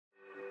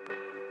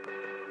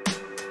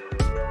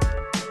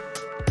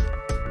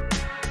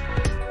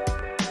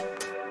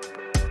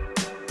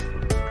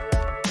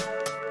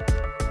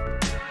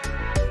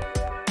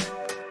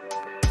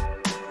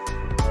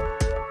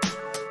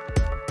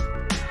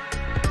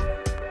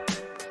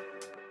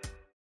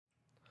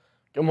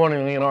Good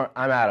morning, Leonore.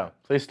 I'm Adam.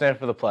 Please stand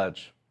for the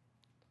pledge.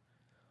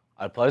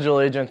 I pledge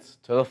allegiance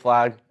to the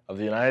flag of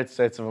the United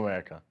States of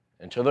America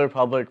and to the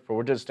republic for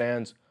which it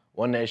stands,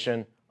 one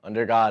nation,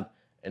 under God,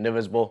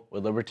 indivisible,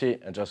 with liberty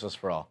and justice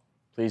for all.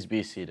 Please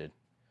be seated.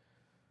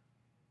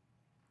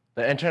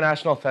 The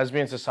International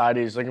Thespian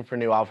Society is looking for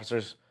new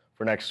officers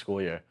for next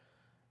school year.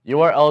 You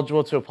are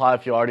eligible to apply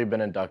if you've already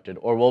been inducted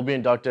or will be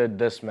inducted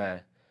this May.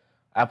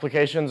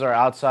 Applications are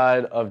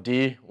outside of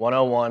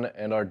D101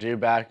 and are due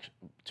back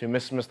to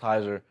Miss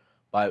Heiser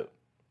by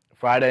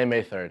Friday,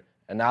 May 3rd.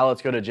 And now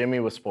let's go to Jimmy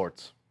with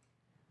sports.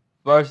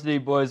 Varsity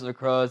boys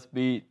lacrosse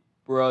beat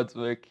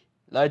Brunswick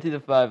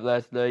 19-5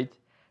 last night.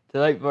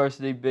 Tonight,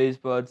 varsity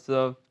baseball and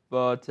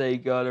softball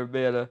take on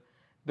Urbana.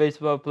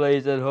 Baseball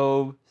plays at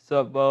home.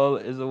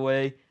 Softball is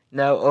away.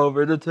 Now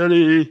over to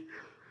Teddy.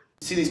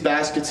 See these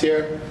baskets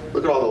here?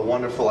 Look at all the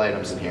wonderful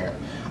items in here.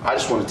 I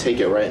just want to take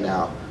it right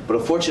now, but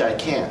unfortunately I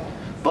can't.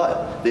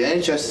 But the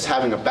LHS is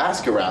having a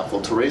basket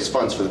raffle to raise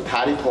funds for the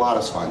Patty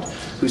Pilates Fund,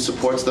 who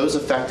supports those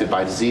affected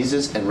by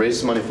diseases and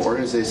raises money for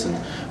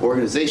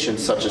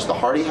organizations such as the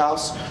Hardy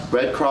House,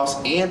 Red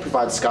Cross, and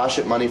provides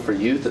scholarship money for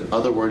youth and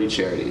other worthy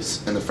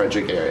charities in the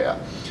Frederick area.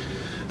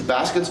 The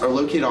baskets are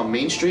located on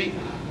Main Street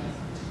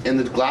in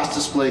the glass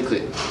display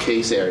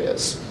case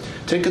areas.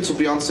 Tickets will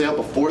be on sale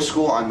before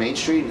school on Main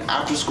Street and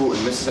after school in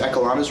Mrs.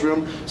 Ekalana's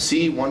room,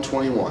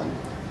 C121.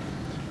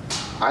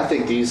 I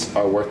think these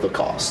are worth the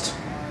cost.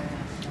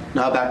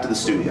 Now back to the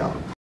studio.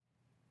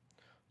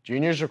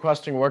 Juniors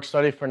requesting work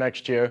study for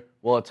next year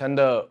will attend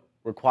a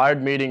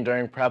required meeting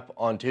during prep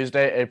on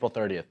Tuesday, April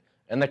 30th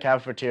in the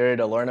cafeteria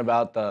to learn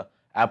about the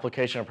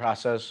application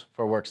process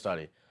for work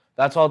study.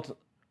 That's all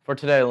for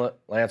today,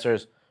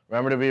 Lancers.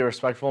 Remember to be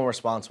respectful and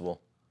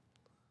responsible.